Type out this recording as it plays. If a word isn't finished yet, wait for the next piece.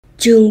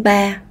Chương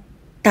 3.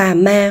 Tà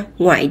ma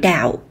ngoại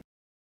đạo.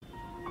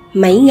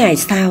 Mấy ngày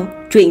sau,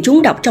 chuyện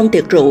chúng độc trong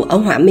tiệc rượu ở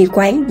Họa Mi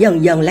quán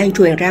dần dần lan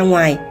truyền ra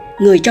ngoài.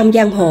 Người trong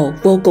giang hồ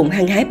vô cùng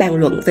hăng hái bàn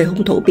luận về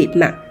hung thủ bịt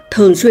mặt,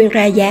 thường xuyên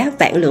ra giá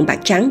vạn lượng bạc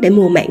trắng để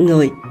mua mạng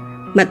người.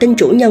 Mà tin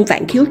chủ nhân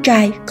Vạn Khiếu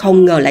trai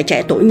không ngờ lại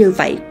trẻ tuổi như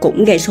vậy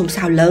cũng gây xôn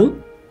xao lớn.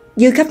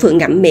 Dư Khắc Phượng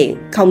ngậm miệng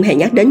không hề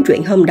nhắc đến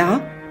chuyện hôm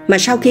đó, mà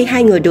sau khi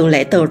hai người Đường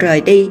Lệ Từ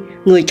rời đi,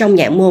 người trong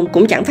nhạn môn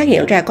cũng chẳng phát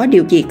hiện ra có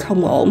điều gì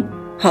không ổn.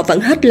 Họ vẫn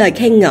hết lời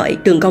khen ngợi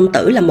Đường công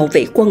tử là một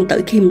vị quân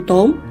tử khiêm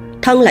tốn,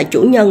 thân là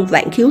chủ nhân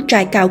Vạn Khiếu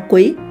trai cao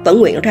quý, vẫn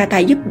nguyện ra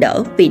tay giúp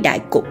đỡ vì đại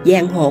cục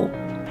giang hồ.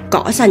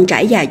 Cỏ xanh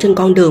trải dài trên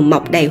con đường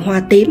mọc đầy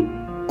hoa tím.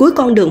 Cuối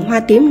con đường hoa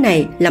tím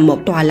này là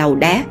một tòa lầu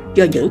đá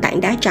do những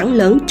tảng đá trắng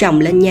lớn chồng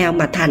lên nhau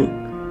mà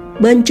thành.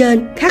 Bên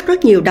trên khắc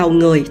rất nhiều đầu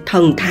người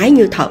thần thái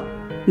như thật,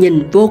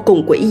 nhìn vô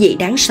cùng quỷ dị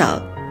đáng sợ.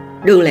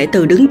 Đường Lệ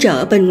Từ đứng chờ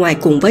ở bên ngoài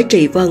cùng với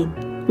Trì Vân.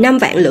 5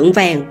 vạn lượng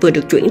vàng vừa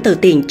được chuyển từ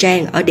tiền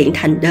trang ở Điện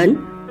Thành đến,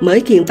 mới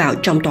khiêng vào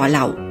trong tòa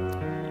lầu.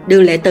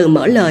 Đường Lệ Từ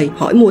mở lời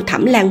hỏi mua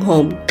Thẩm Lan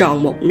Hồn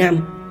tròn 1 năm.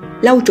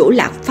 Lâu chủ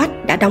Lạc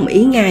Phách đã đồng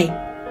ý ngay.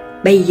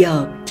 Bây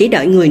giờ chỉ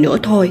đợi người nữa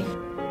thôi.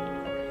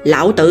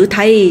 Lão tử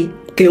thấy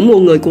kiểu mua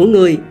người của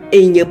người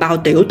y như bao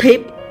tiểu thiếp.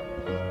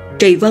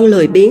 Trì Vân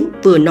lười biếng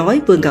vừa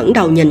nói vừa ngẩng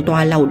đầu nhìn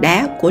tòa lầu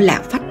đá của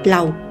Lạc Phách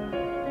lâu.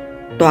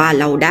 Tòa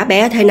lầu đá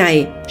bé thế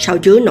này sao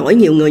chứa nổi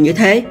nhiều người như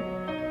thế?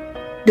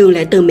 Đường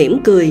Lệ Từ mỉm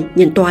cười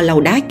nhìn tòa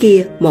lầu đá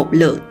kia một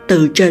lượt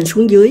từ trên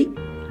xuống dưới.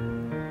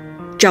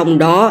 Trong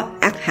đó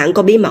ắt hẳn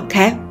có bí mật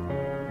khác.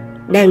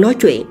 Đang nói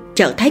chuyện,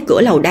 chợt thấy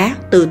cửa lầu đá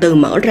từ từ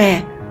mở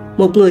ra.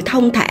 Một người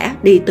thông thả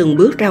đi từng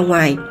bước ra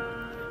ngoài.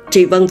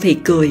 Trì Vân phì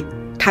cười,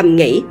 thầm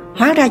nghĩ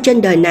hóa ra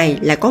trên đời này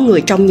lại có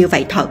người trông như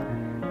vậy thật.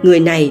 Người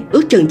này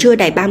ước chừng chưa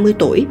đầy 30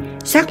 tuổi,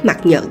 sắc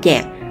mặt nhợt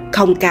nhạt,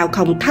 không cao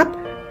không thấp,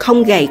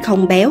 không gầy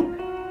không béo,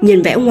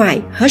 nhìn vẻ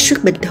ngoài hết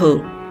sức bình thường.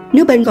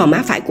 Nếu bên gò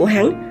má phải của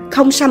hắn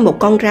không xăm một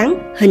con rắn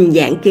hình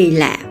dạng kỳ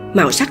lạ,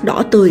 màu sắc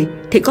đỏ tươi,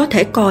 thì có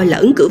thể coi là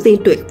ứng cử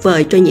viên tuyệt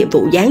vời cho nhiệm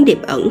vụ gián điệp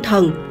ẩn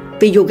thân.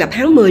 Vì dù gặp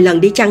hắn 10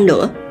 lần đi chăng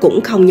nữa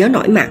cũng không nhớ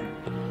nổi mặt.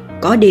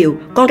 Có điều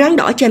con rắn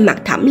đỏ trên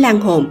mặt Thẩm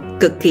Lan Hồn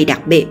cực kỳ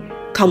đặc biệt,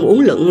 không uốn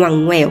lượn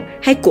ngoằn ngoèo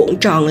hay cuộn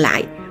tròn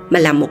lại, mà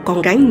là một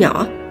con rắn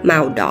nhỏ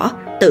màu đỏ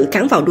tự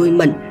cắn vào đuôi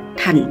mình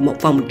thành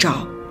một vòng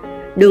tròn.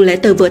 Đường Lệ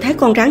Từ vừa thấy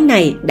con rắn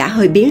này đã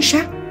hơi biến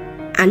sắc,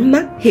 ánh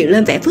mắt hiện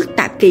lên vẻ phức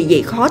tạp kỳ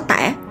dị khó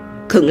tả,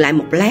 khựng lại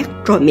một lát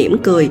rồi mỉm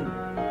cười.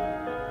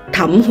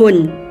 Thẩm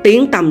huynh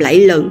tiếng tăm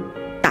lẫy lừng,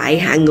 tại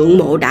hạ ngưỡng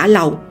mộ đã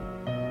lâu.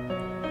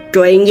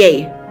 Chuyện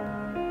gì?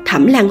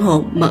 Thẩm Lan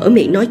Hồn mở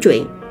miệng nói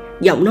chuyện,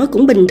 giọng nói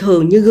cũng bình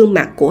thường như gương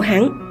mặt của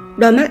hắn,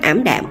 đôi mắt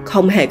ảm đạm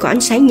không hề có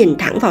ánh sáng nhìn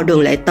thẳng vào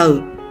Đường Lệ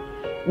Từ.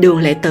 Đường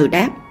Lệ Từ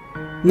đáp,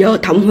 nhờ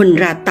Thẩm huynh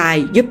ra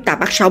tay giúp ta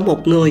bắt sống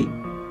một người.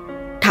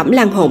 Thẩm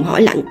Lan Hồn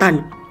hỏi lạnh tanh,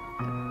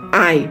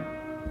 ai?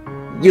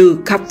 Dư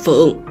Khắc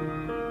Phượng.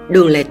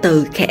 Đường Lệ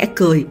Từ khẽ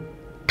cười,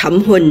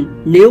 Thẩm huynh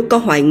nếu có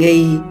hoài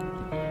nghi.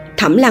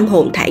 Thẩm Lan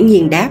Hồn thản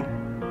nhiên đáp,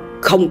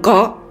 không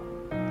có.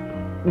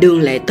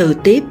 Đường Lệ Từ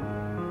tiếp,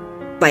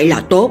 vậy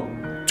là tốt,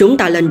 chúng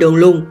ta lên đường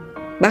luôn.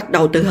 Bắt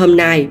đầu từ hôm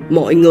nay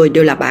mọi người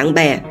đều là bạn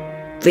bè.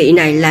 Vị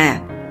này là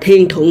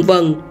Thiên Thượng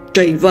Vân,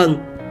 Trì Vân.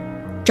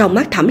 Trong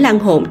mắt Thẩm Lan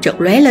Hồn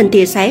chợt lóe lên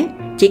tia sáng,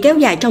 chỉ kéo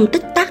dài trong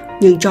tích tắc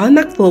nhưng chói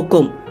mắt vô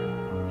cùng.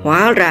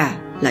 Hóa ra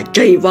là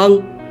Trì Vân.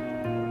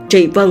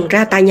 Trì Vân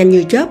ra tay nhanh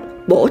như chớp,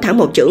 bổ thẳng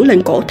một chưởng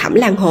lên cổ Thẩm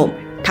Lan Hồn.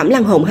 Thẩm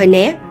Lan Hồn hơi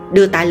né,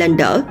 đưa tay lên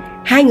đỡ.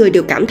 Hai người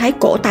đều cảm thấy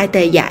cổ tay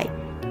tê dại.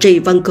 Trì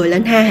Vân cười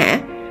lên ha hả.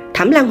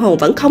 Thẩm Lan Hồn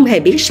vẫn không hề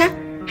biến sắc.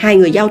 Hai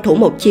người giao thủ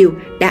một chiều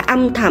đã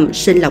âm thầm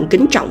sinh lòng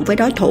kính trọng với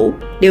đối thủ,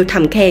 đều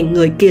thầm khen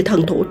người kia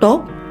thân thủ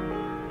tốt.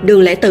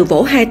 Đường Lệ Từ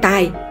vỗ hai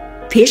tay,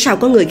 phía sau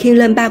có người khiêng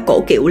lên 3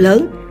 cổ kiệu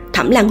lớn.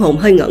 Thẩm Lan Hồn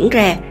hơi ngẩn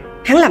ra.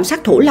 Hắn làm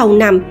sát thủ lâu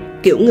năm,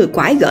 kiểu người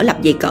quái gở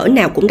lập gì cỡ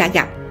nào cũng đã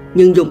gặp,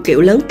 nhưng dùng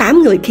kiệu lớn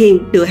 8 người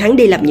khiêng đưa hắn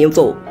đi làm nhiệm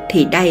vụ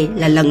thì đây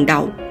là lần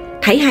đầu.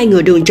 Thấy hai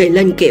người Đường Trì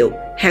lên kiệu,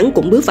 hắn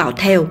cũng bước vào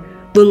theo.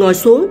 Vừa ngồi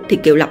xuống thì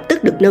kiệu lập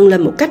tức được nâng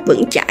lên một cách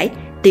vững chãi,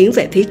 tiến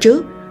về phía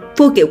trước.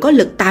 Phu kiệu có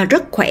lực ta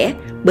rất khỏe,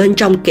 bên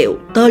trong kiệu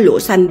tơ lụa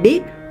xanh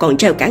biếc, còn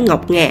treo cả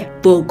ngọc ngà,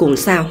 vô cùng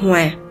xa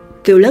hoa.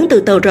 Kiệu lớn từ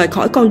từ rời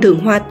khỏi con đường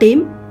hoa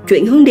tím,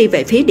 chuyển hướng đi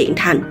về phía Điện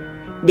Thành.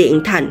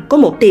 Điện Thành có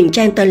một tiền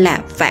trang tên là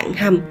Vạn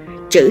Hâm,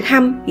 chữ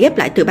Hâm ghép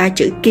lại từ 3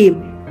 chữ Kim.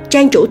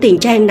 Trang chủ tiền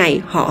trang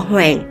này họ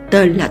Hoàng,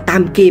 tên là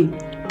Tam Kim.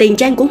 Tiền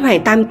trang của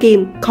Hoàng Tam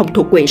Kim không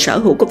thuộc quyền sở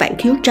hữu của Vạn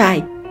Khiếu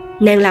trai.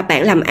 Nàng là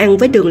bạn làm ăn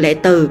với Đường Lệ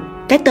Từ.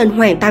 Cái tên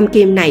Hoàng Tam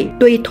Kim này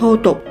tuy thô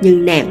tục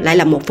nhưng nàng lại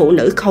là một phụ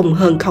nữ không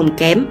hơn không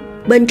kém.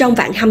 Bên trong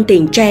Vạn Hâm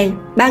tiền trang,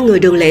 3 người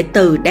Đường Lệ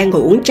Từ đang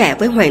ngồi uống trà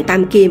với Hoàng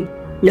Tam Kim.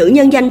 Nữ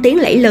nhân danh tiếng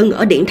lẫy lừng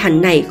ở Điện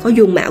Thành này có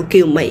dung mạo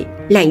kiều mị,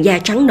 làn da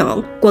trắng nõn,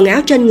 quần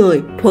áo trên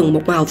người thuần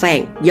một màu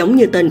vàng giống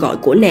như tên gọi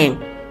của nàng.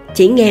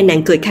 Chỉ nghe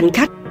nàng cười khanh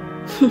khách.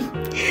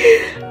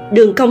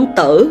 Đường công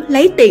tử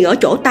lấy tiền ở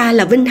chỗ ta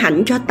là vinh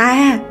hạnh cho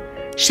ta,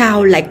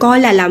 sao lại coi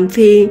là làm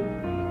phiền?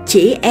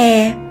 Chỉ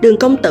e Đường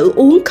công tử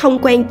uống không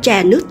quen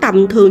trà nước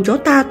tầm thường chỗ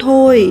ta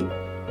thôi.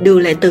 Đường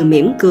Lệ Từ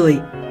mỉm cười,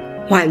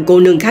 Hoàng cô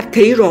nương khách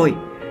khí rồi,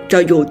 cho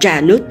dù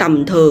trà nước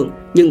tầm thường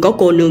nhưng có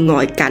cô nương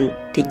ngồi cạnh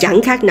thì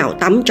chẳng khác nào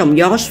tắm trong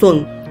gió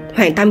xuân.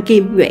 Hoàng Tam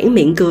Kim nhoẻn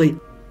miệng cười.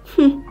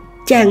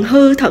 Chàng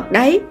hư thật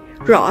đấy.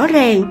 Rõ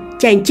ràng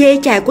chàng chê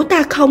trà của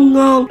ta không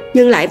ngon,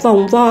 nhưng lại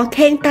vòng vo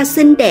khen ta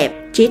xinh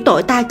đẹp. Chỉ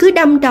tội ta cứ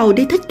đâm đầu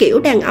đi thích kiểu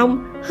đàn ông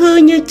hư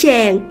như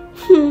chàng.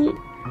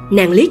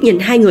 Nàng liếc nhìn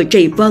hai người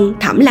Trì Vân,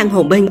 Thẩm Lan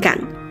Hồn bên cạnh,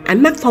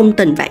 ánh mắt phong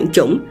tình vạn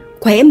chủng,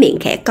 khóe miệng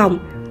khẽ cong,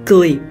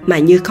 cười mà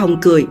như không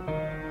cười.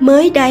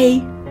 Mới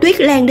đây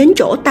Tuyết Lan đến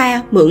chỗ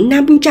ta mượn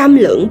 500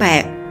 lượng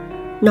bạc,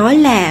 nói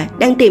là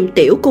đang tìm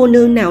tiểu cô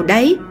nương nào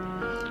đấy.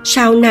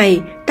 Sau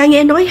này ta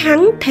nghe nói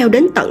hắn theo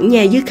đến tận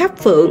nhà Dư Khắp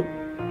Phượng.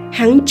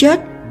 Hắn chết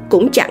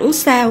cũng chẳng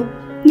sao,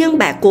 nhưng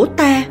bạc của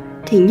ta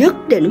thì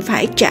nhất định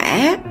phải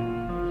trả.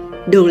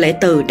 Đường Lệ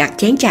Từ đặt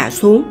chén trà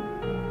xuống.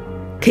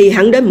 Khi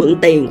hắn đến mượn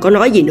tiền có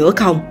nói gì nữa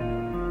không?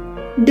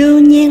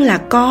 Đương nhiên là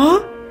có.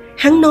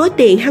 Hắn nói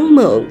tiền hắn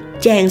mượn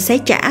chàng sẽ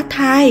trả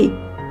thay.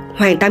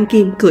 Hoàng Tam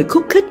Kim cười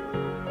khúc khích.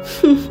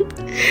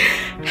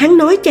 Hắn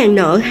nói chàng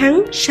nợ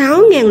hắn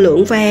 6.000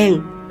 lượng vàng.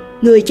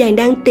 Người chàng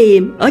đang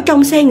tìm ở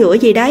trong xe ngựa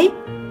gì đấy?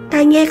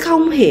 Ta nghe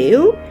không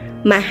hiểu,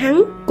 mà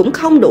hắn cũng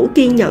không đủ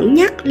kiên nhẫn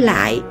nhắc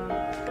lại.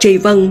 Trì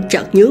Vân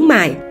chợt nhướng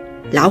mày.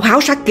 Lão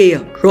háo sắc kia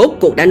rốt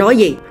cuộc đã nói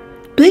gì?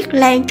 Tuyết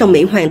Lan trong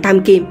miệng Hoàng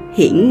Tam Kim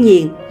hiển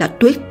nhiên là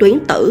Tuyết Tuyến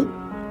Tử.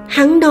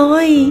 Hắn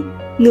nói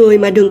người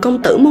mà Đường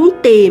công tử muốn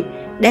tìm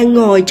đang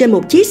ngồi trên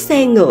một chiếc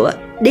xe ngựa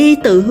đi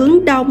từ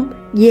hướng đông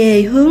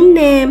về hướng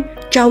nam.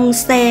 Trong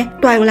xe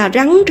toàn là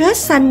rắn rết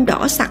xanh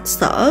đỏ sặc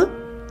sỡ.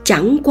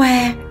 Chẳng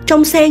qua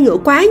trong xe ngựa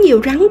quá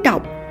nhiều rắn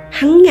độc,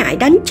 hắn ngại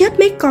đánh chết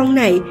mấy con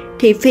này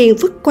thì phiền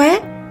phức quá,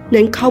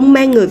 nên không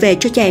mang người về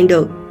cho chàng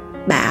được.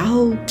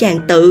 Bảo chàng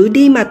tự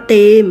đi mà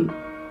tìm.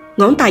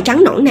 Ngón tay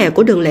trắng nõn nà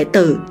của Đường Lệ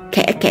Từ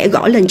khẽ khẽ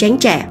gõ lên chén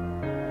trà.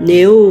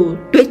 Nếu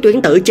Tuyết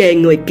Tuyến Tử chê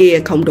người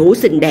kia không đủ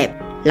xinh đẹp,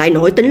 lại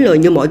nổi tính lười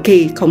như mọi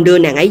khi không đưa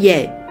nàng ấy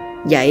về,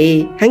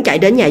 vậy hắn chạy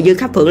đến nhà Dư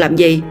Khắp Phượng làm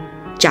gì?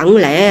 Chẳng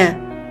lẽ...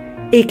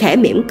 Y khẽ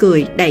mỉm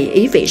cười đầy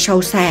ý vị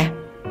sâu xa.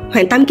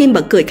 Hoàng Tam Kim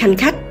bật cười khanh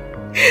khách.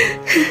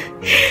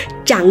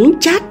 Chẳng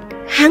trách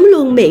hắn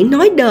luôn miệng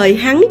nói đời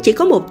hắn chỉ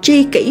có một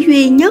tri kỷ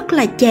duy nhất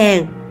là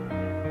chàng.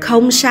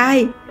 Không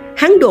sai,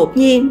 hắn đột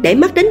nhiên để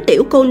mắt đến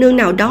tiểu cô nương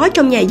nào đó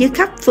trong nhà Dư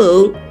Khắp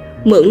Phượng,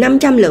 mượn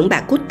 500 lượng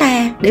bạc của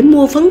ta để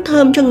mua phấn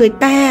thơm cho người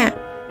ta.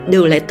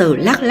 Đường Lệ Từ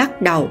lắc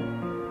lắc đầu.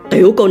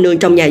 Tiểu cô nương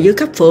trong nhà Dư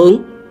Khắp Phượng?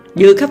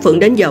 Dư Khắp Phượng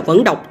đến giờ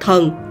vẫn độc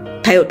thân.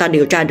 Theo ta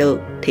điều tra được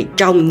thì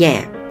trong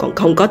nhà còn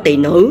không có tỳ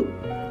nữ.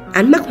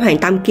 Ánh mắt Hoàng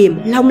Tam Kim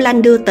long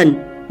lanh đưa tình,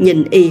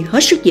 nhìn y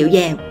hết sức dịu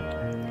dàng.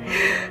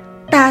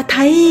 Ta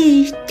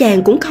thấy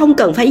chàng cũng không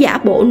cần phải giả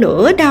bộ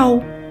nữa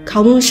đâu.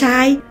 Không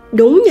sai,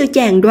 đúng như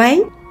chàng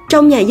đoán,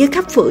 trong nhà Dư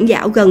Khắp Phượng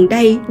dạo gần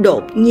đây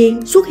đột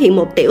nhiên xuất hiện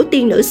một tiểu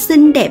tiên nữ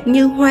xinh đẹp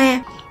như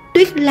hoa.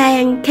 Tuyết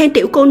Lan khen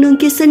tiểu cô nương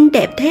kia xinh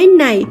đẹp thế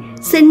này,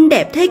 xinh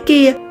đẹp thế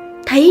kia.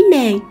 Thấy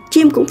nàng,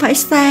 chim cũng phải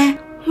xa,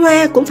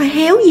 hoa cũng phải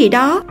héo gì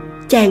đó.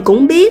 Chàng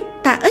cũng biết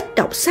ta ít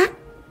đọc sách,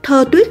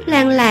 thơ Tuyết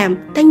Lan làm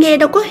ta nghe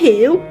đâu có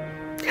hiểu.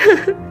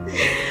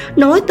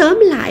 Nói tóm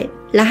lại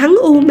là hắn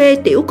u mê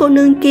tiểu cô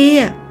nương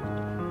kia.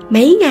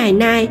 Mấy ngày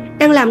nay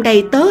đang làm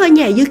đầy tớ ở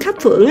nhà Dư Khắp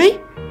Phượng ấy.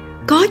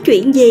 Có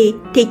chuyện gì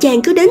thì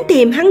chàng cứ đến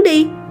tìm hắn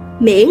đi,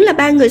 miễn là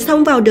ba người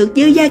xông vào được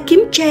Dư gia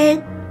kiếm trang,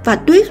 và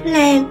Tuyết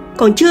Lan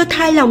còn chưa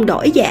thay lòng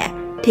đổi dạ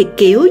thì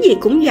kiểu gì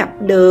cũng gặp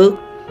được.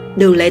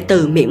 Đường Lệ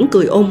Từ mỉm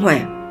cười ôn hòa.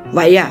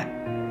 Vậy à,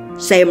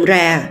 xem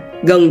ra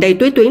gần đây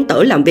Tuyết Tuyến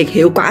Tử làm việc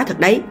hiệu quả thật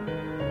đấy.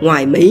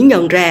 Ngoài mỹ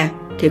nhân ra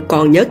thì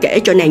còn nhớ kể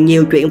cho nàng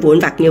nhiều chuyện vụn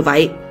vặt như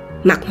vậy.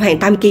 Mặt Hoàng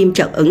Tam Kim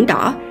chợt ửng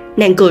đỏ,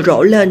 nàng cười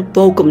rộ lên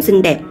vô cùng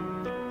xinh đẹp.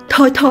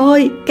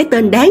 Thôi, cái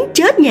tên đáng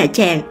chết nhà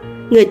chàng.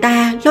 Người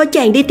ta lo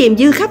chàng đi tìm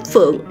Dư Khắp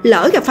Phượng,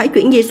 lỡ gặp phải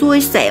chuyện gì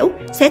xui xẻo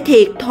sẽ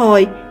thiệt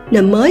thôi,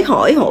 nên mới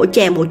hỏi hộ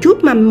chàng một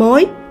chút manh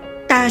mối.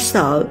 Ta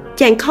sợ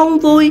chàng không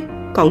vui,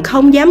 còn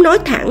không dám nói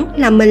thẳng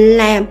là mình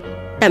làm,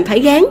 đành phải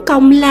gán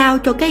công lao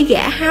cho cái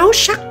gã háo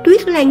sắc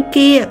Tuyết Lan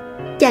kia.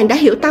 Chàng đã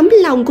hiểu tấm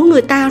lòng của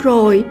người ta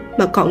rồi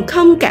mà còn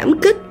không cảm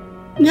kích,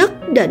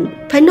 nhất định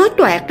phải nói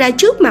toạc ra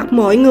trước mặt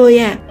mọi người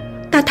à.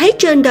 Ta thấy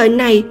trên đời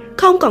này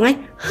không còn ai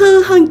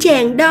hư hơn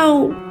chàng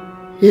đâu.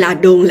 Là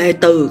Đường Lệ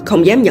Từ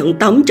không dám nhận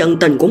tấm chân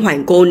tình của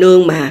Hoàng cô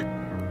nương mà.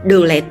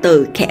 Đường Lệ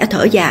Từ khẽ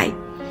thở dài.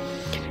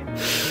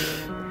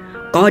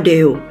 Có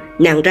điều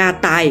nàng ra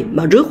tay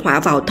mà rước họa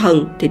vào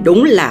thân thì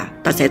đúng là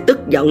ta sẽ tức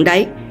giận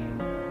đấy.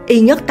 Y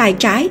nhấc tay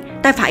trái,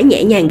 tay phải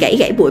nhẹ nhàng gãy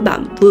gãy bụi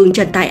bặm vương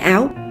trên tay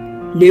áo.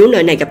 Nếu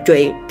nơi này gặp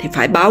chuyện thì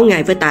phải báo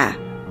ngay với ta.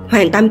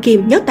 Hoàng Tam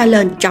Kim nhấc tay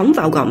lên trống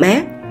vào gò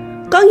má.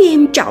 Có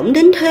nghiêm trọng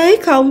đến thế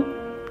không?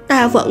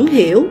 Ta vẫn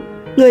hiểu,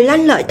 người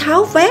lanh lợi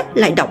tháo vát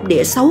lại độc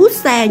địa xấu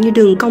xa như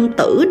Đường công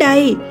tử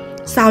đây,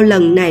 sao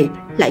lần này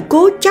lại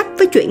cố chấp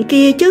với chuyện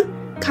kia chứ,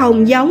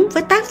 không giống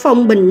với tác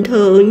phong bình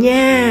thường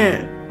nha.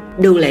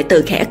 Đường Lệ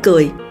Từ khẽ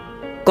cười.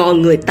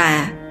 Con người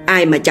ta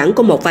ai mà chẳng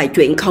có một vài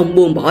chuyện không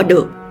buông bỏ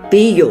được.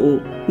 Ví dụ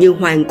như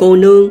Hoàng cô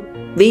nương,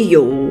 ví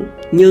dụ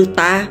như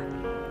ta.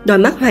 Đôi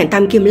mắt Hoàng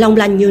Tam Kim long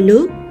lanh như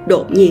nước,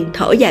 đột nhiên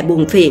thở dài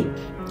buồn phiền.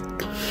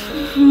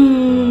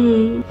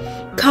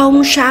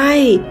 Không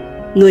sai,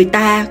 người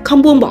ta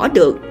không buông bỏ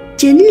được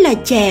Chính là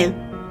chàng.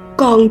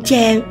 Còn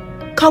chàng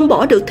không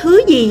bỏ được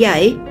thứ gì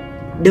vậy?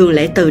 Đường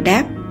Lệ Từ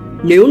đáp,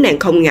 nếu nàng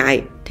không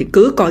ngại thì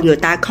cứ coi người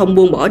ta không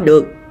buông bỏ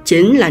được,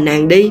 chính là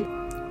nàng đi.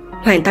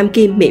 Hoàng Tam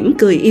Kim mỉm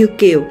cười yêu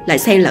kiều, lại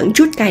xen lẫn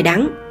chút cay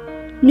đắng.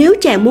 Nếu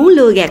chàng muốn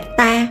lừa gạt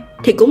ta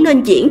thì cũng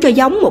nên diễn cho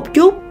giống một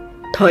chút.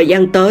 Thời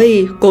gian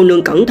tới cô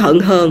nương cẩn thận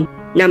hơn,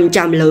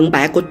 500 lượng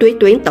bạc của Tuyết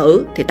Tuyến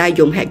Tử thì ta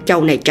dùng hạt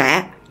châu này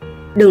trả.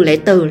 Đường Lệ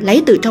Từ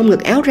lấy từ trong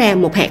ngực áo ra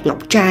một hạt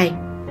ngọc trai.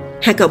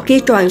 Hạt ngọc kia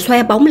tròn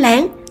xoe bóng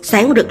láng,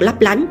 sáng rực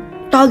lấp lánh,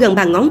 to gần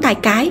bằng ngón tay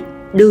cái.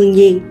 Đương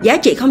nhiên giá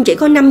trị không chỉ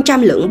có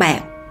 500 lượng bạc.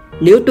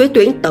 Nếu Tuyết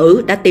Tuyến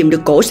Tử đã tìm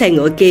được cổ xe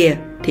ngựa kia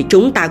thì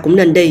chúng ta cũng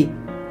nên đi.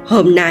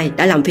 Hôm nay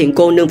đã làm phiền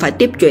cô nương phải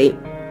tiếp chuyện.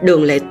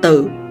 Đường Lệ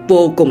Từ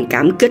vô cùng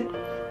cảm kích.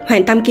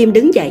 Hoàng Tam Kim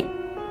đứng dậy.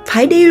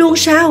 Phải đi luôn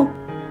sao?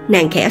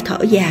 Nàng khẽ thở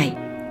dài.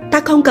 Ta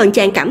không cần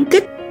chàng cảm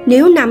kích,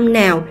 nếu năm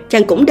nào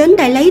chàng cũng đến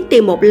đây lấy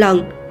tiền một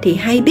lần thì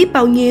hay biết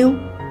bao nhiêu.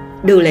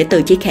 Đường Lệ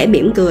Từ chỉ khẽ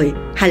mỉm cười,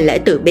 hành lễ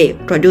từ biệt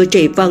rồi đưa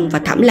Trì Vân và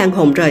Thẩm Lan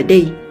Hồn rời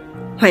đi.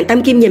 Hoàng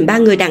Tam Kim nhìn ba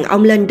người đàn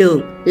ông lên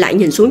đường, lại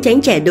nhìn xuống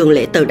chén chè Đường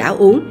Lệ Từ đã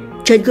uống.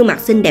 Trên gương mặt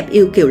xinh đẹp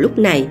yêu kiều lúc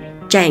này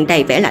tràn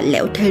đầy vẻ lạnh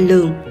lẽo thê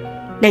lương.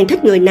 Nàng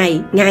thích người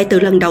này ngay từ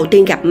lần đầu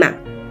tiên gặp mặt,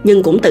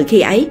 nhưng cũng từ khi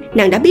ấy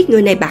nàng đã biết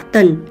người này bạc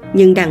tình.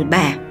 Nhưng đàn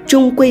bà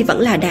chung quy vẫn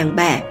là đàn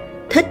bà,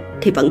 thích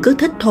thì vẫn cứ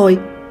thích thôi,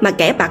 mà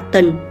kẻ bạc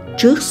tình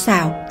trước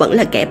sau vẫn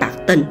là kẻ bạc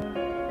tình.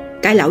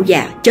 Cái lão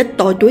già chết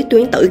tôi Tuyết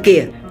Tuyến Tử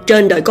kìa,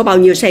 trên đời có bao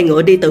nhiêu xe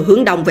ngựa đi từ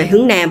hướng đông về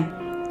hướng nam?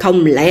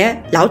 Không lẽ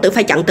lão tử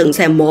phải chặn từng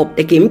xe một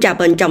để kiểm tra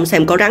bên trong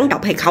xem có rắn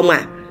độc hay không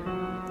à?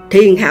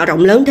 Thiên hạ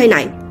rộng lớn thế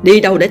này,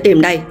 đi đâu để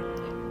tìm đây?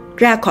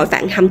 Ra khỏi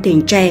Vạn Hâm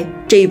Tiền Trang,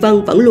 Trì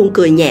Vân vẫn luôn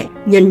cười nhạt.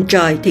 Nhìn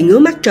trời thì ngứa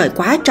mắt trời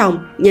quá trong,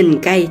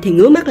 nhìn cây thì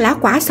ngứa mắt lá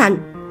quá xanh,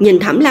 nhìn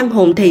Thẩm Lan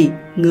Hồn thì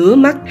ngứa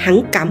mắt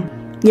hắn cầm,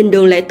 nhìn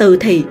Đường Lệ Từ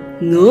thì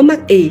ngứa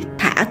mắt y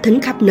thả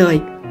thính khắp nơi.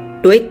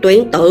 Tuyết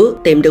Tuyến Tử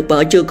tìm được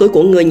vợ chưa cưới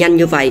của ngươi nhanh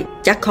như vậy,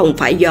 chắc không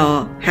phải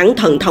do hắn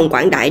thần thông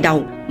quảng đại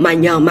đâu, mà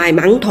nhờ may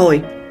mắn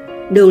thôi.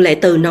 Đường Lệ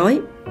Từ nói,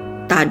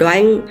 ta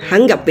đoán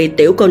hắn gặp vị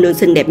tiểu cô nương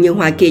xinh đẹp như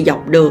hoa kia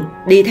dọc đường,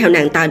 đi theo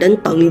nàng ta đến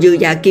tận Dư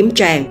Gia Kiếm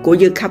Tràng của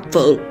Dư Khắp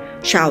Phượng.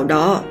 Sau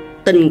đó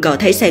tình cờ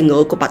thấy xe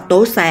ngựa của Bạch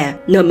Tố Xa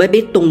nên mới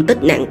biết tung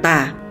tích nàng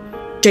ta.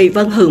 Trì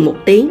Vân hừ một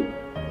tiếng.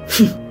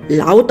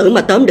 Lão tử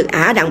mà tóm được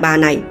ả đàn bà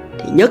này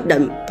thì nhất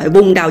định phải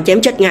vung đao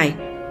chém chết ngay.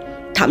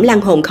 Thẩm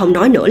Lan Hồn không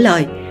nói nửa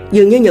lời,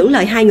 dường như những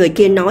lời hai người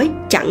kia nói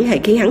chẳng hề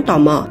khiến hắn tò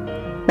mò.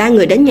 Ba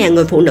người đến nhà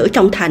người phụ nữ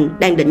trong thành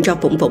đang định cho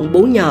Phụng Phụng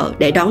bú nhờ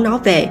để đón nó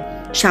về.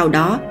 Sau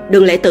đó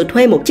Đường Lệ Từ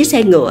thuê một chiếc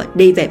xe ngựa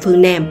đi về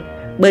phương Nam.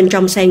 Bên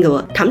trong xe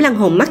ngựa, Thẩm Lan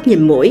Hồn mắt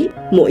nhìn mũi,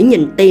 mũi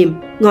nhìn tim,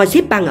 ngồi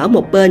xếp bằng ở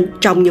một bên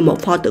trông như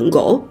một pho tượng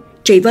gỗ.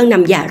 Trì Vân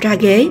nằm dạ ra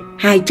ghế,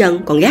 hai chân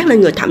còn gác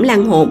lên người Thẩm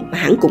Lan Hồn mà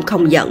hắn cũng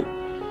không giận.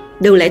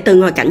 Đường Lệ Từ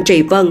ngồi cạnh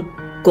Trì Vân.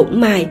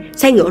 Cũng may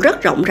xe ngựa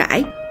rất rộng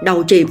rãi,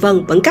 đầu Trì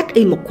Vân vẫn cách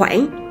y một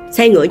khoảng.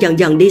 Xe ngựa dần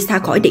dần đi xa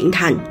khỏi điện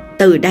thành.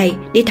 Từ đây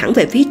đi thẳng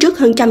về phía trước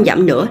hơn 100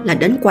 dặm nữa là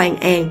đến Quan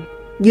An.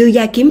 Dư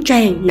Gia Kiếm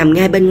Trang nằm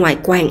ngay bên ngoài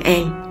Quan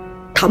An.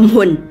 Thẩm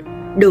huynh.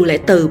 Đường Lệ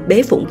Từ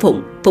bế Phụng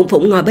Phụng. Phụng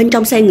Phụng ngồi bên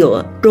trong xe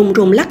ngựa, rung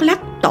rung lắc lắc,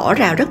 tỏ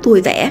ra rất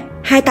vui vẻ.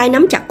 Hai tay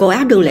nắm chặt cổ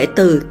áo Đường Lệ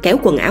Từ, kéo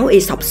quần áo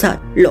y xộc xệch,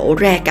 lộ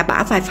ra cả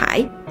bả vai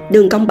phải.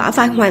 Đường cong bả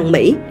vai hoàn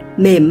mỹ,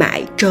 mềm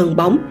mại, trơn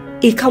bóng.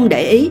 Y không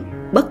để ý,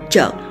 bất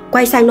chợt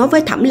quay sang nói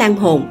với Thẩm Lan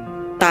Hồn,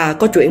 ta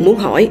có chuyện muốn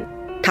hỏi.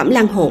 Thẩm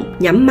Lan Hồn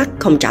nhắm mắt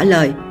không trả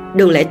lời.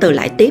 Đường Lệ Từ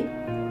lại tiếp,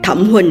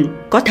 Thẩm huynh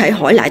có thể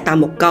hỏi lại ta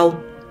một câu.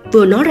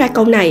 Vừa nói ra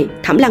câu này,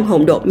 Thẩm Lan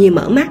Hồn đột nhiên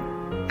mở mắt.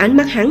 Ánh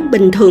mắt hắn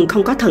bình thường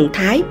không có thần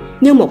thái,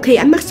 nhưng một khi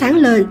ánh mắt sáng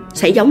lên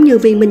sẽ giống như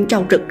viên minh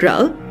châu rực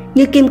rỡ,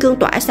 như kim cương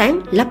tỏa sáng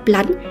lấp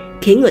lánh,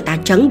 khiến người ta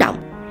chấn động.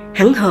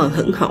 Hắn hờ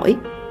hững hỏi,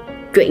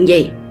 chuyện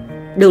gì?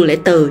 Đường Lệ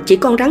Từ chỉ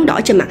con rắn đỏ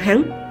trên mặt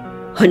hắn.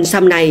 Hình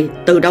xăm này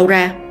từ đâu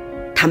ra?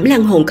 Thẩm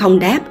Lan Hồn không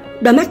đáp,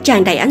 đôi mắt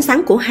tràn đầy ánh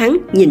sáng của hắn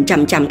nhìn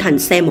chằm chằm thành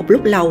xe một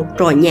lúc lâu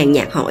rồi nhàn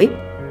nhạt hỏi,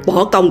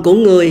 võ công của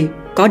người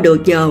có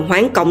được nhờ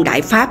Hoán Công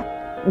Đại Pháp?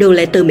 Đường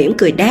Lệ Từ mỉm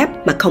cười đáp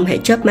mà không hề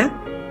chớp mắt.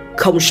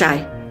 Không sai.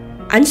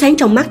 Ánh sáng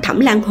trong mắt Thẩm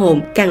Lan Hồn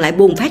càng lại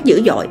bùng phát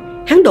dữ dội.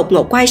 Hắn đột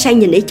ngột quay sang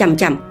nhìn y chằm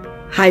chằm.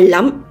 Hay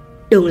lắm.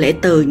 Đường Lệ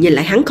Từ nhìn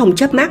lại hắn không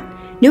chớp mắt.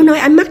 Nếu nói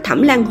ánh mắt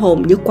Thẩm Lan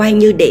Hồn như quang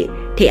như điện,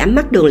 thì ánh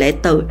mắt Đường Lệ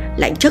Từ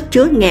lại chất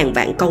chứa ngàn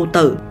vạn câu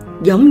từ,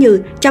 giống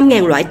như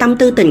 100.000 loại tâm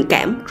tư tình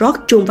cảm rót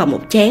chung vào một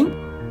chén,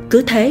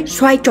 cứ thế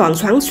xoay tròn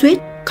xoắn xuýt,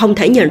 không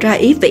thể nhìn ra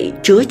ý vị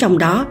chứa trong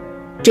đó.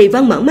 Trì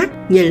Vân mở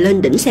mắt nhìn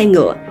lên đỉnh xe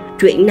ngựa.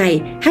 Chuyện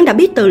này hắn đã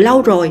biết từ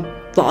lâu rồi.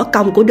 Võ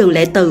công của Đường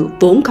Lệ Từ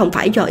vốn không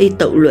phải do y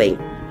tự luyện.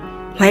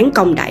 Hoán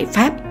Công Đại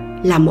Pháp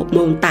là một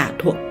môn tà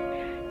thuật.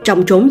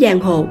 Trong chốn giang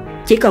hồ,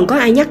 chỉ cần có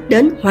ai nhắc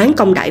đến Hoán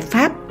Công Đại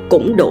Pháp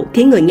cũng đủ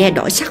khiến người nghe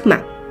đổi sắc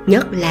mặt.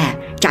 Nhất là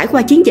trải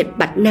qua chiến dịch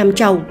Bạch Nam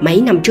Châu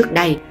mấy năm trước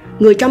đây,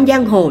 người trong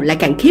giang hồ lại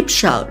càng khiếp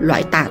sợ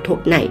loại tà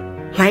thuật này.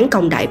 Hoán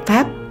Công Đại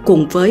Pháp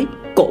cùng với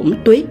Cổn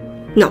Tuyết,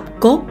 Ngọc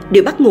Cốt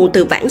đều bắt nguồn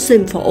từ Vãng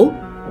Sinh Phổ.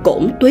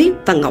 Cổn Tuyết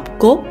và Ngọc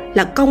Cốt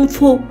là công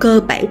phu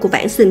cơ bản của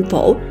Vãng Sinh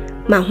Phổ,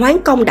 mà Hoán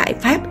Công Đại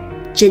Pháp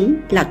chính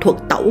là thuật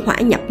tẩu hỏa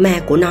nhập ma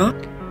của nó.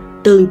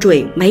 Tương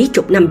truyền mấy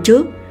chục năm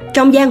trước,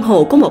 trong giang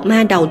hồ có một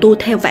ma đầu tu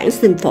theo vãng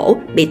sinh phổ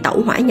bị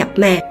tẩu hỏa nhập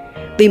ma.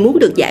 Vì muốn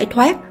được giải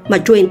thoát mà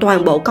truyền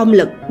toàn bộ công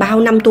lực bao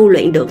năm tu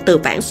luyện được từ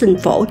vãng sinh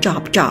phổ cho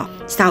học trò,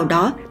 sau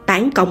đó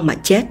tán công mà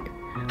chết.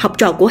 Học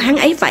trò của hắn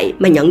ấy vậy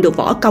mà nhận được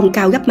võ công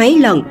cao gấp mấy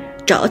lần,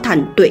 trở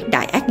thành tuyệt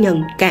đại ác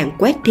nhân càn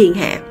quét thiên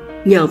hạ.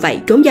 Nhờ vậy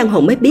trốn giang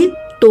hồ mới biết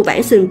tu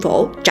vãng sinh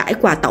phổ trải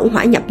qua tẩu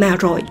hỏa nhập ma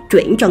rồi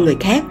chuyển cho người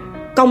khác,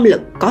 công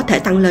lực có thể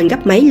tăng lên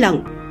gấp mấy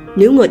lần.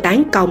 Nếu người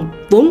tán công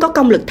vốn có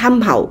công lực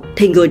thâm hậu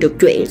thì người được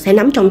chuyển sẽ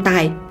nắm trong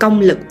tay công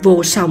lực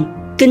vô song,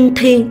 kinh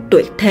thiên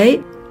tuyệt thế,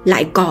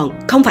 lại còn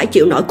không phải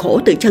chịu nỗi khổ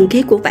từ chân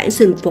khí của vãng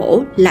sinh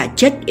phổ là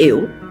chết yểu.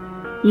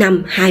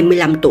 Năm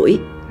 25 tuổi,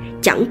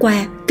 chẳng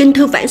qua kinh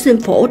thư vãng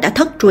sinh phổ đã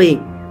thất truyền,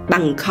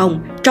 bằng không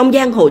trong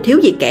giang hồ thiếu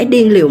gì kẻ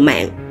điên liều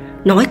mạng.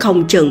 Nói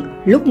không chừng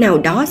lúc nào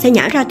đó sẽ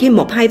nhả ra thêm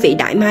 1-2 vị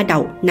đại ma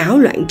đầu náo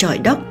loạn trời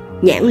đất.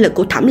 Nhãn lực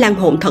của Thẩm Lan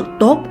Hồn thật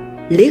tốt,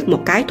 liếc một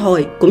cái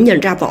thôi cũng nhìn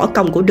ra võ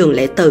công của Đường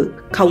Lệ Từ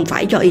không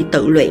phải do y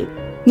tự luyện.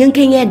 Nhưng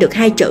khi nghe được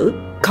 2 chữ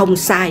không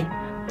sai,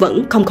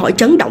 vẫn không khỏi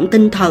chấn động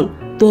tinh thần,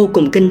 vô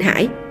cùng kinh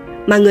hãi.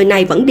 Mà người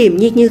này vẫn điềm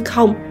nhiên như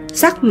không,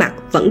 sắc mặt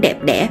vẫn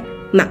đẹp đẽ,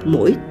 mặt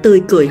mũi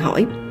tươi cười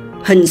hỏi: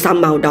 hình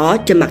xăm màu đỏ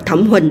trên mặt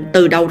Thẩm huynh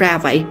từ đâu ra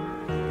vậy?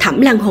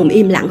 Thẩm Lan Hồn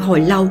im lặng hồi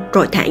lâu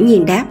rồi thản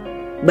nhiên đáp: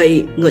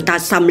 bị người ta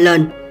xăm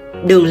lên.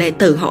 Đường Lệ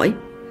Từ hỏi: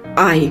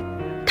 ai?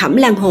 Thẩm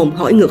Lan Hồn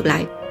hỏi ngược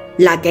lại: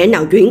 là kẻ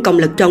nào chuyển công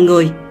lực cho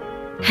người?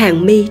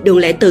 Hàng mi Đường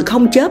Lệ Từ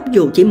không chớp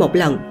dù chỉ một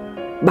lần: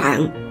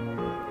 bạn.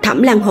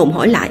 Thẩm Lan Hồn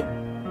hỏi lại: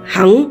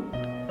 hắn?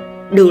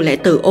 Đường Lệ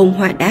Từ ôn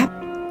hòa đáp: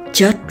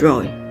 chết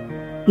rồi.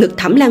 Ngực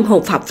Thẩm Lan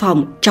Hồn phập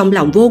phồng, trong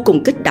lòng vô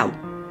cùng kích động.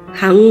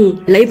 Hắn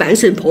lấy vãng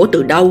sinh phổ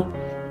từ đâu?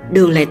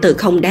 Đường Lệ Từ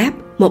không đáp,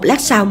 một lát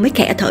sau mới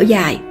khẽ thở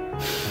dài: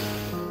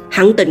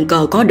 hắn tình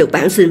cờ có được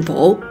vãng sinh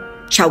phổ,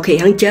 sau khi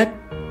hắn chết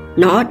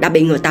nó đã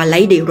bị người ta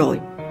lấy đi rồi.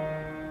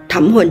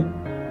 Thẩm huynh,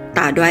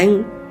 ta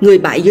đoán người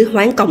bại dưới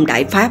Hoán Công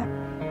đại pháp,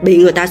 bị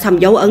người ta xăm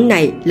dấu ấn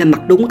này là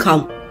mặt đúng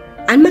không?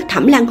 Ánh mắt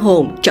Thẩm Lan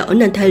Hồn trở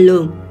nên thê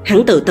lương.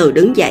 Hắn từ từ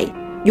đứng dậy,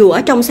 dù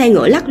ở trong xe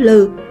ngựa lắc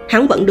lư,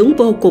 hắn vẫn đứng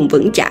vô cùng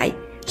vững chãi,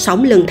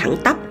 sống lưng thẳng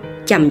tắp,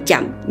 chậm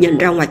chậm nhìn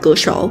ra ngoài cửa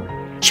sổ.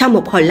 Sau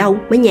một hồi lâu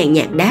mới nhàn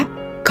nhạt đáp: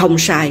 không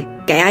sai,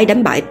 kẻ ấy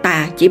đánh bại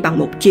ta chỉ bằng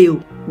một chiêu,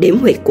 điểm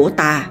huyệt của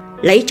ta,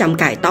 lấy trăm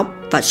cài tóc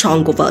và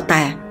son của vợ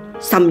ta,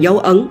 xăm dấu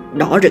ấn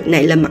đỏ rực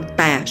này lên mặt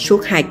ta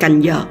suốt 2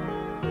 canh giờ.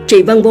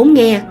 Trì Vân vốn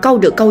nghe câu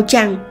được câu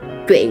trăng,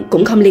 chuyện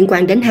cũng không liên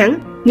quan đến hắn,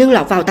 nhưng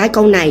lọt vào tai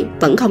câu này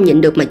vẫn không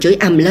nhịn được mà chửi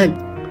ầm lên: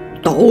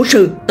 tổ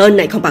sư, tên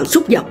này không bằng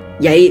súc vật.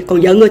 Vậy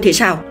còn vợ ngươi thì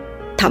sao?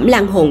 Thẩm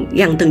Lan Hồn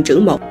gằn từng chữ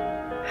một: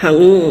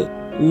 hắn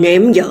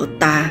ném vợ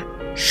ta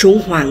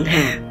xuống Hoàng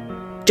Hà.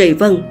 Trì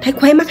Vân thấy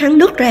khóe mắt hắn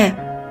nứt ra,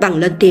 vằn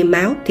lên tia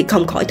máu thì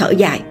không khỏi thở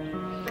dài: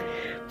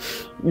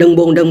 đừng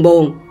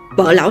buồn,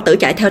 vợ lão tử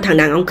chạy theo thằng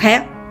đàn ông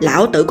khác,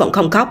 lão tử còn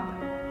không khóc.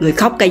 Người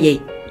khóc cái gì?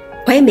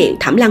 Khóe miệng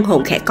Thẩm Lan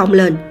Hồn khẽ cong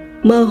lên,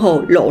 mơ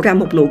hồ lộ ra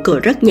một nụ cười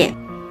rất nhạt: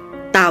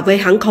 ta với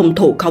hắn không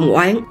thù không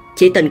oán,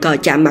 chỉ tình cờ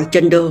chạm mặt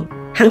trên đường.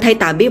 Hắn thấy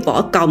ta biết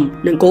võ công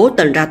nên cố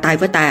tình ra tay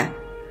với ta.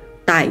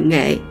 Tài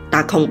nghệ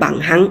ta không bằng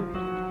hắn.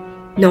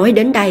 Nói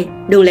đến đây,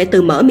 Đường Lệ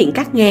Từ mở miệng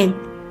cắt ngang: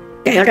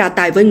 kẻ ra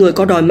tay với người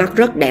có đôi mắt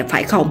rất đẹp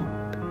phải không?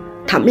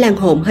 Thẩm Lan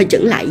Hồn hơi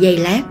chững lại giây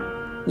lát,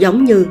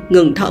 giống như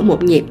ngừng thở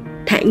một nhịp,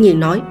 thản nhiên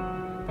nói: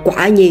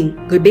 quả nhiên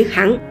người biết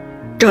hắn.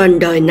 Trên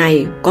đời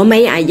này có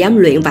mấy ai dám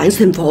luyện vãng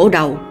sinh phổ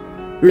đâu.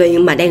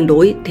 Luyện mà đen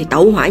đuổi thì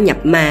tẩu hỏa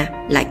nhập ma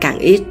lại càng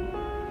ít.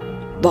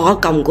 Võ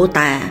công của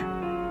ta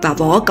và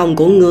võ công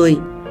của ngươi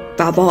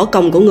và võ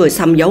công của người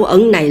xăm dấu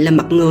ấn này lên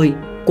mặt người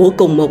của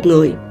cùng một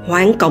người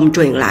Hoán Công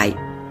truyền lại.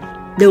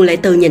 Đường Lệ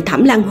Từ nhìn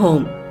Thẩm Lan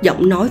Hồn,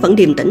 giọng nói vẫn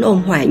điềm tĩnh ôn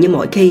hòa như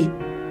mọi khi: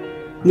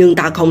 nhưng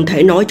ta không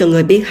thể nói cho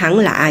ngươi biết hắn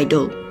là ai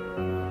được.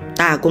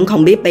 Ta cũng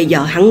không biết bây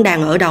giờ hắn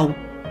đang ở đâu,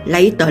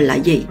 lấy tên là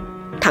gì.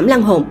 Thẩm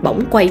Lan Hồn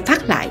bỗng quay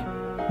phát lại: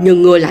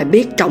 nhưng ngươi lại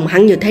biết trông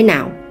hắn như thế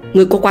nào?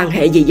 Ngươi có quan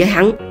hệ gì với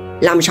hắn?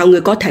 Làm sao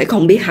ngươi có thể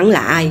không biết hắn là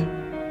ai?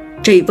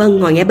 Trì Vân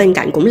ngồi nghe bên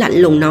cạnh cũng lạnh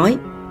lùng nói: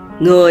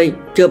 ngươi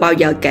chưa bao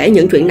giờ kể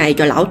những chuyện này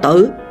cho lão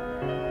tử.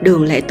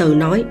 Đường Lệ Từ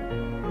nói: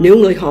 nếu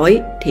ngươi hỏi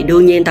thì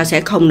đương nhiên ta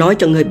sẽ không nói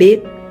cho ngươi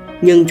biết,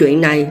 nhưng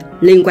chuyện này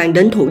liên quan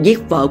đến thù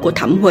giết vợ của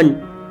Thẩm huynh.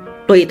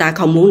 Tuy ta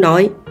không muốn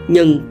nói,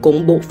 nhưng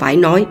cũng buộc phải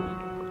nói.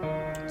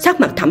 Sắc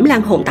mặt Thẩm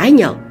Lan Hồn tái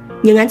nhợt,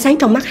 nhưng ánh sáng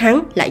trong mắt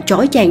hắn lại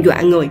chói chang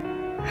dọa người: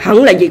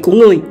 hắn là gì của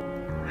ngươi?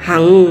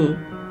 Hắn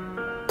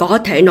có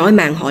thể nói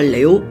mang họ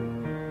Liễu.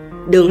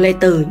 Đường Lệ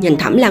Từ nhìn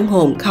Thẩm Lan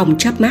Hồn không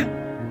chớp mắt: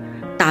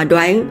 ta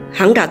đoán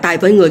hắn ra tay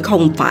với người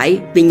không phải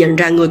vì nhìn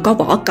ra người có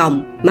võ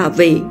công, mà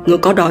vì người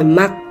có đôi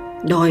mắt.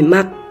 Đôi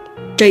mắt.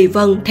 Trì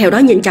Vân theo đó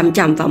nhìn chằm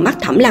chằm vào mắt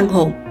Thẩm Lan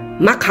Hồn: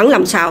 mắt hắn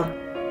làm sao?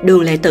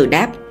 Đường Lệ Từ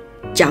đáp: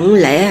 chẳng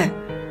lẽ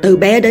từ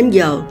bé đến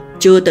giờ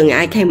chưa từng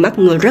ai khen mắt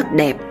người rất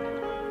đẹp?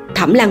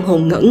 Thẩm Lan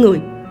Hồn ngẩn người: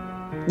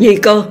 gì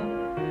cơ?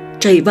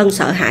 Trì Vân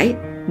sợ hãi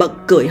bật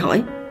cười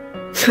hỏi: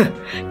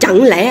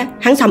 chẳng lẽ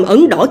hắn xăm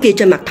ấn đỏ kia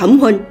trên mặt Thẩm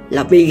huynh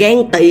là vì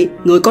ghen tị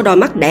người có đôi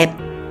mắt đẹp?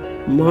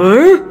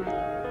 Mơ.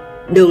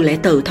 Đường Lệ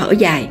Từ thở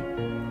dài: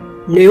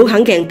 nếu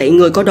hắn ghen tị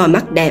người có đôi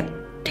mắt đẹp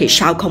thì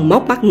sao không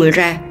móc mắt người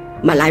ra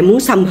mà lại muốn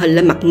xăm hình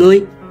lên mặt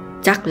ngươi?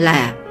 Chắc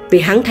là vì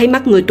hắn thấy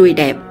mắt ngươi tuy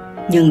đẹp,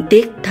 nhưng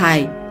tiếc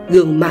thay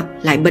gương mặt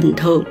lại bình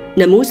thường,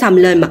 nên muốn xăm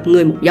lên mặt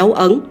ngươi một dấu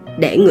ấn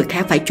để người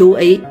khác phải chú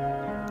ý.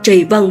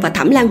 Trì Vân và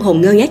Thẩm Lan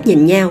Hồn ngơ ngác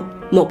nhìn nhau.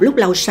 Một lúc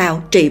lâu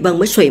sau, Trì Vân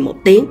mới xùy một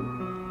tiếng.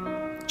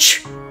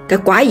 Cái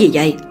quái gì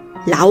vậy?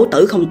 Lão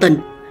tử không tin.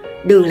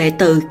 Đường Lệ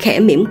Từ khẽ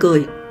mỉm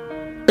cười.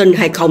 Tin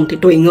hay không thì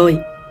tùy ngươi.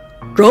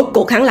 Rốt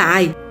cuộc hắn là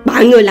ai?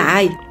 Bạn ngươi là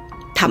ai?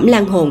 Thẩm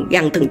Lan Hồn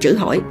gằn từng chữ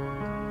hỏi.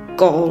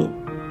 Còn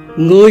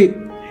ngươi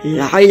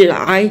lại là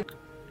ai?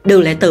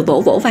 Đường Lệ Từ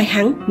vỗ vỗ vai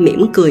hắn,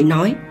 mỉm cười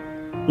nói.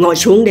 Ngồi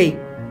xuống đi.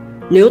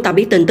 Nếu ta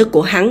biết tin tức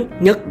của hắn,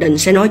 nhất định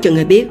sẽ nói cho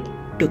ngươi biết,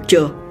 được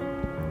chưa?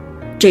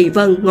 Trì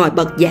Vân ngồi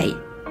bật dậy.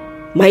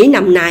 Mấy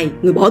năm nay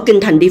người bỏ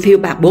kinh thành đi phiêu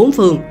bạt bốn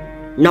phương,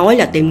 nói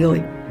là tìm người,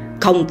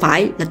 không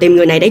phải là tìm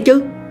người này đấy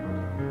chứ?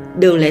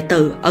 Đường Lệ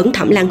Từ ấn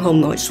Thẩm Lan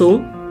Hồn ngồi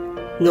xuống.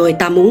 Người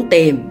ta muốn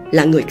tìm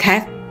là người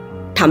khác.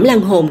 Thẩm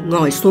Lan Hồn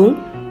ngồi xuống.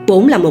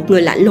 Vốn là một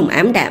người lạnh lùng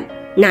ám đạm,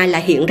 nay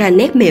lại hiện ra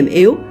nét mềm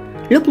yếu.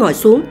 Lúc ngồi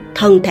xuống,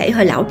 thân thể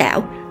hơi lảo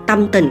đảo,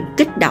 tâm tình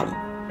kích động.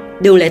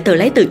 Đường Lệ Từ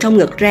lấy từ trong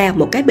ngực ra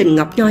một cái bình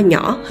ngọc nho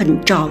nhỏ, hình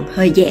tròn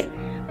hơi dẹt.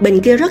 Bình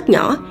kia rất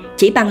nhỏ,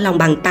 chỉ bằng lòng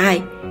bàn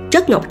tay,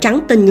 chất ngọc trắng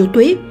tinh như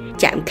tuyết,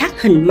 chạm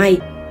khắc hình mây.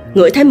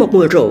 Ngửi thấy một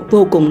mùi rượu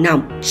vô cùng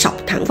nồng xộc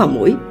thẳng vào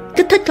mũi,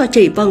 kích thích cho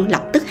Trì Vân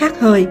lập tức hắt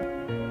hơi.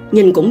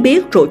 Nhìn cũng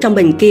biết rượu trong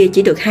bình kia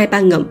chỉ được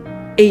 2-3 ngụm.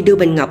 Y đưa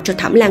bình ngọc cho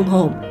Thẩm Lan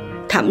Hồn.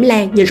 Thẩm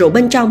Lan nhìn rượu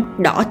bên trong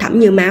đỏ thẫm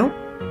như máu.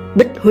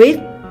 Bích huyết.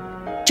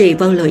 Trì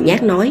Vân lười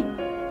nhác nói.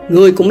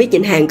 Ngươi cũng biết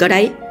nhịn hàng cơ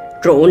đấy.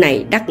 Rượu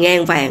này đắt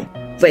ngang vàng,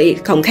 vị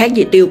không khác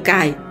gì tiêu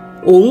cay,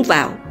 uống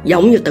vào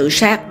giống như tự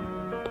sát.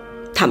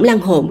 Thẩm Lan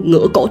Hồn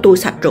ngửa cổ tu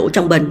sạch rượu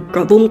trong bình,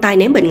 rồi vung tay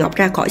ném bình ngọc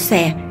ra khỏi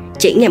xe.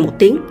 Chỉ nghe một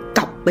tiếng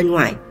cọc bên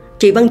ngoài.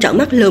 Trì Vân trợn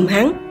mắt lườm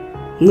hắn.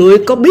 Ngươi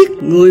có biết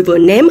ngươi vừa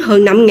ném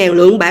hơn 5.000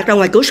 lượng bạc ra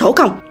ngoài cửa sổ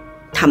không?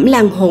 Thẩm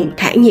Lan Hồn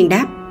thản nhiên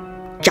đáp.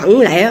 Chẳng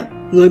lẽ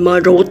ngươi mời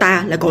rượu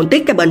ta lại còn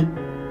tiếc cái bình?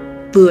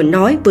 Vừa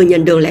nói vừa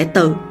nhìn Đường Lệ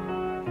Từ.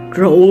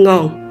 Rượu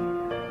ngon.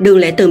 Đường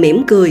Lệ Từ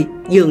mỉm cười,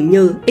 dường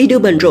như ý đưa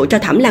bình rượu cho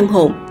Thẩm Lan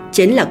Hồn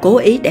chính là cố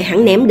ý để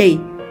hắn ném đi.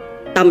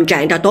 Tâm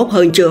trạng đã tốt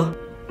hơn chưa?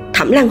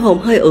 Thẩm Lan Hồn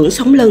hơi ưỡn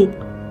sống lưng.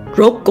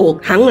 Rốt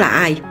cuộc hắn là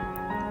ai?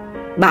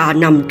 3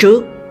 năm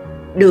trước,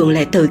 Đường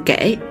Lệ Từ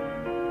kể,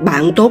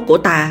 bạn tốt của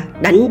ta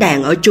đánh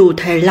đàn ở Chu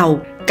Thê Lâu,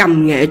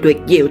 cầm nghệ tuyệt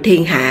diệu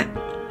thiên hạ.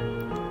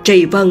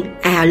 Trì Vân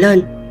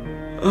lên.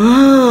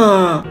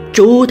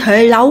 Chu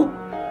Thê Lâu,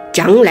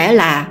 chẳng lẽ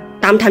là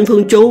Tam Thanh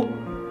Phương Chu?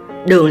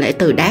 Đường Lệ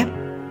Từ đáp.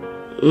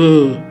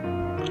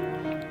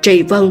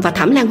 Trì Vân và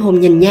Thẩm Lan Hồn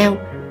nhìn nhau.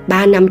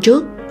 3 năm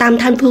trước, Tam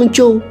Thanh Phương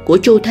Chu của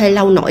Chu Thê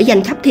Lâu nổi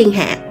danh khắp thiên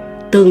hạ.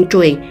 Tương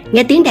truyền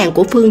nghe tiếng đàn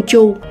của Phương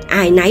Chu,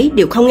 ai nấy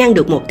đều không ngăn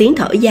được một tiếng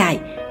thở dài,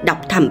 đọc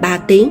thầm 3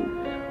 tiếng.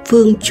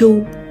 Phương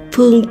Chu,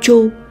 Phương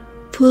Chu,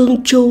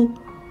 Phương Chu,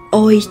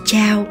 ôi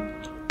chao.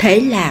 Thế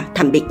là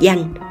thành biệt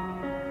danh.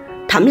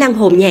 Thẩm Lan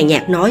Hồn nhàn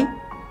nhạt nói.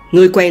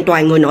 Ngươi quen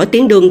toàn người nổi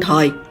tiếng đương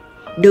thời.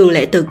 Đường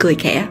Lệ Từ cười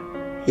khẽ.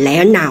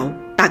 Lẽ nào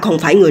ta không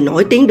phải người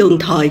nổi tiếng đương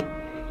thời?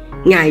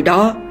 Ngày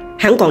đó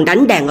hắn còn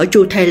đánh đàn ở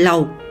Chu Thê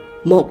Lâu.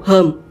 Một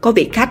hôm có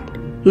vị khách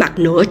mặt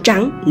nửa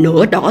trắng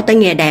nửa đỏ tới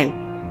nghe đàn.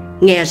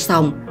 Nghe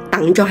xong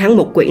tặng cho hắn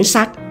một quyển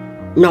sách,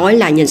 nói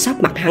là nhìn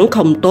sắc mặt hắn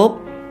không tốt,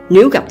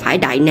 nếu gặp phải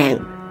đại nạn,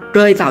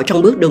 rơi vào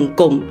trong bước đường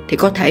cùng thì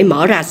có thể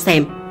mở ra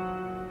xem.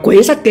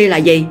 Quyển sách kia là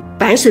gì?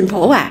 Vãng sinh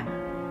phổ à?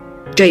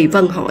 Trì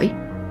Vân hỏi.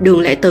 Đường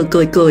Lệ Từ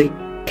cười cười,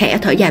 khẽ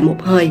thở dài một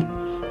hơi.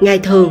 Ngày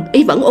thường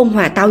ý vẫn ôn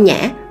hòa tao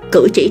nhã,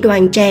 cử chỉ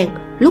đoan trang,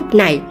 lúc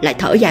này lại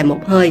thở dài một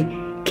hơi,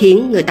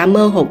 khiến người ta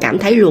mơ hồ cảm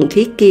thấy luồng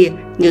khí kia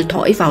như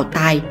thổi vào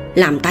tai,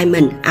 làm tai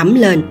mình ấm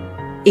lên.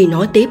 Y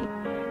nói tiếp.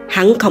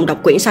 Hắn không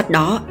đọc quyển sách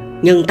đó,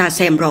 nhưng ta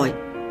xem rồi,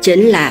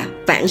 chính là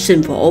Vãng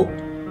sinh phổ.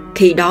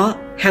 Khi đó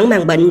hắn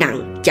mang bệnh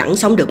nặng, chẳng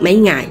sống được mấy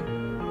ngày,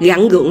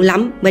 gắng gượng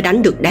lắm mới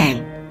đánh được đàn.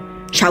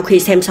 Sau khi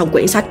xem xong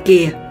quyển sách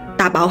kia,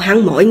 ta bảo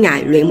hắn mỗi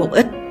ngày luyện một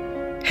ít.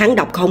 Hắn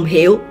đọc không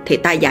hiểu thì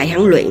ta dạy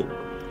hắn luyện.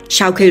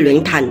 Sau khi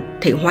luyện thành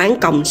thì hoán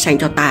công sang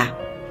cho ta.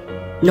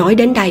 Nói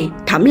đến đây,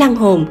 Thẩm Lan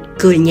Hồn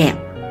cười nhạt.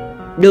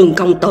 Đường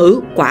công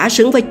tử quả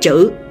xứng với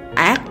chữ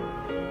ác,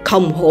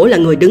 không hổ là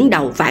người đứng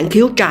đầu Vạn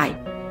Khiếu Trai.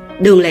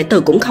 Đường Lệ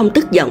Từ cũng không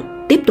tức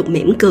giận, tiếp tục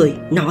mỉm cười,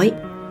 nói.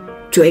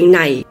 Chuyện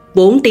này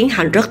vốn tiến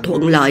hành rất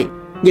thuận lợi,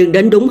 nhưng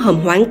đến đúng hôm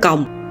hoán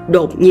công,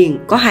 đột nhiên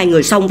có 2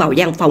 người xông vào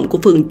gian phòng của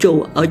Phương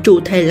Chu ở Chu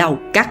Thê Lâu,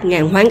 cắt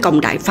ngang hoán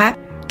công đại pháp.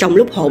 Trong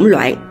lúc hỗn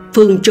loạn,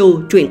 Phương Chu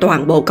truyền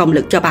toàn bộ công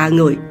lực cho 3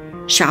 người,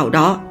 sau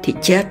đó thì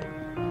chết.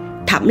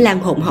 Thẩm Lan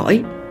Hồn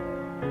hỏi.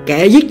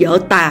 Kẻ giết vợ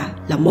ta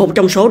là một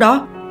trong số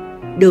đó?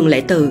 Đường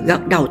Lệ Từ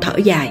gật đầu thở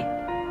dài.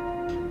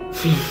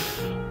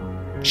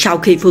 Sau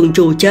khi Phương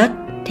Chu chết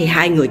thì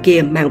 2 người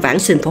kia mang Vãng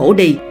sinh phổ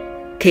đi.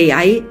 Khi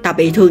ấy ta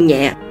bị thương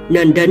nhẹ,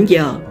 nên đến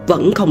giờ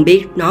vẫn không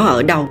biết nó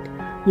ở đâu.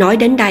 Nói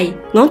đến đây,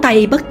 ngón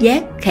tay bất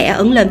giác khẽ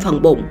ấn lên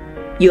phần bụng.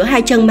 Giữa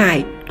 2 chân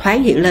mày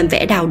thoáng hiện lên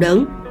vẻ đau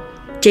đớn.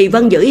 Trì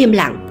Vân giữ im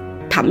lặng.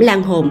 Thẩm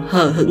Lan Hồn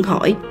hờ hững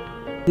hỏi.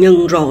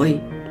 Nhưng rồi,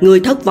 ngươi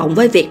thất vọng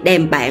với việc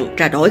đem bạn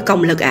ra đổi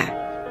công lực à?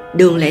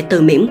 Đường Lệ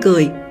Từ mỉm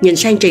cười, nhìn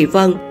sang Trì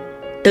Vân.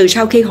 Từ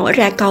sau khi hỏi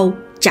ra câu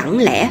chẳng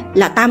lẽ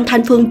là Tam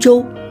Thanh Phương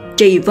Chu,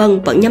 Trì Vân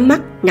vẫn nhắm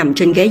mắt nằm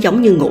trên ghế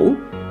giống như ngủ.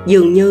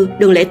 Dường như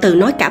Đường Lệ Từ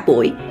nói cả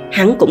buổi,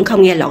 hắn cũng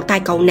không nghe lọt tai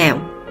câu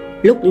nào.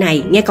 Lúc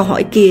này nghe câu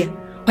hỏi kia,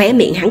 khóe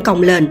miệng hắn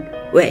cong lên,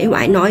 uể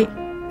oải nói: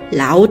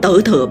 Lão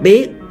tử thừa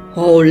biết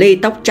hồ ly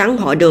tóc trắng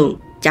họ Đường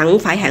chẳng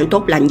phải hạng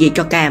tốt lành gì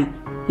cho Cam,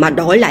 mà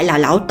đổi lại là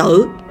lão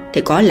tử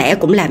thì có lẽ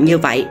cũng làm như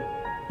vậy.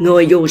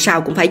 Người dù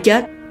sao cũng phải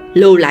chết,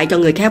 lưu lại cho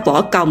người khác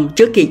võ công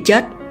trước khi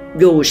chết,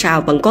 dù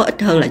sao vẫn có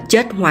ích hơn là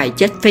chết hoài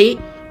chết phí.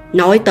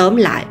 Nói tóm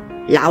lại,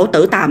 lão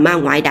tử tà ma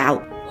ngoại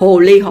đạo, hồ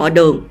ly họ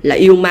Đường là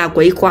yêu ma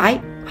quỷ quái,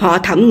 họ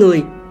Thẩm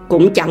người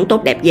cũng chẳng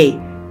tốt đẹp gì,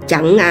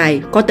 chẳng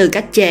ai có tư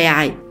cách chê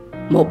ai.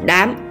 Một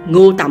đám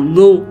ngu tầm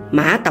ngu,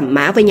 mã tầm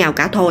mã với nhau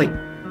cả thôi.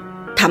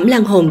 Thẩm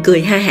Lan Hồn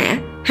cười ha hả,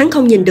 hắn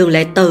không nhìn Đường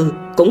Lệ Từ,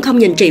 cũng không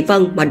nhìn Trì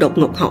Vân mà đột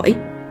ngột hỏi: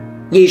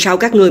 Vì sao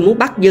các ngươi muốn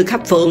bắt Dư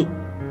Khắp Phượng?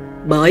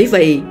 Bởi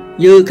vì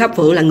Dư Khắp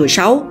Phượng là người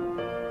xấu.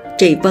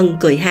 Trì Vân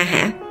cười ha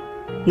hả: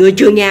 Ngươi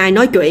chưa nghe ai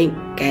nói chuyện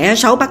kẻ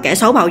xấu bắt kẻ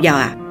xấu bao giờ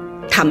à?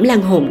 Thẩm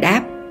Lan Hồn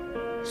đáp: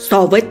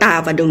 So với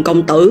ta và Đường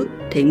công tử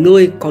thì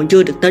ngươi còn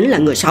chưa được tính là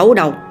người xấu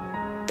đâu.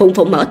 Phụng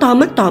Phụng mở to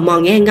mắt tò mò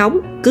nghe ngóng,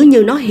 cứ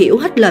như nó hiểu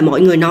hết lời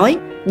mọi người nói,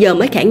 giờ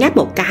mới khẽ ngáp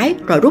một cái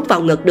rồi rút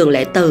vào ngực Đường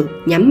Lệ Từ,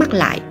 nhắm mắt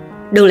lại.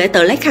 Đường Lệ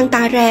Từ lấy khăn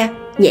tay ra,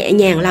 nhẹ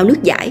nhàng lau nước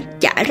dãi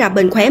chảy ra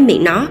bên khóe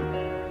miệng nó.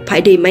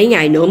 Phải đi mấy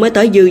ngày nữa mới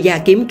tới Dư gia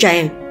Kiếm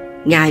Trang.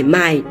 Ngày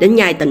mai đến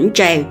nhai Tỉnh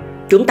Trang,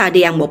 chúng ta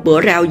đi ăn một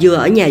bữa rau dưa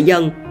ở nhà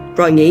dân,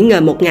 rồi nghỉ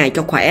ngơi một ngày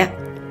cho khỏe.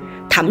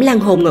 Thẩm Lan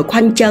Hồn ngồi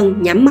khoanh chân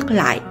nhắm mắt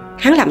lại.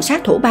 Hắn làm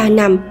sát thủ 3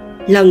 năm,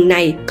 lần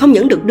này không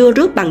những được đưa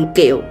rước bằng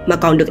kiệu mà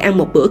còn được ăn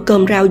một bữa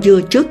cơm rau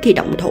dưa trước khi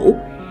động thủ.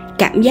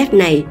 Cảm giác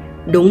này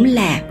đúng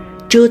là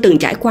chưa từng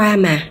trải qua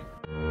mà.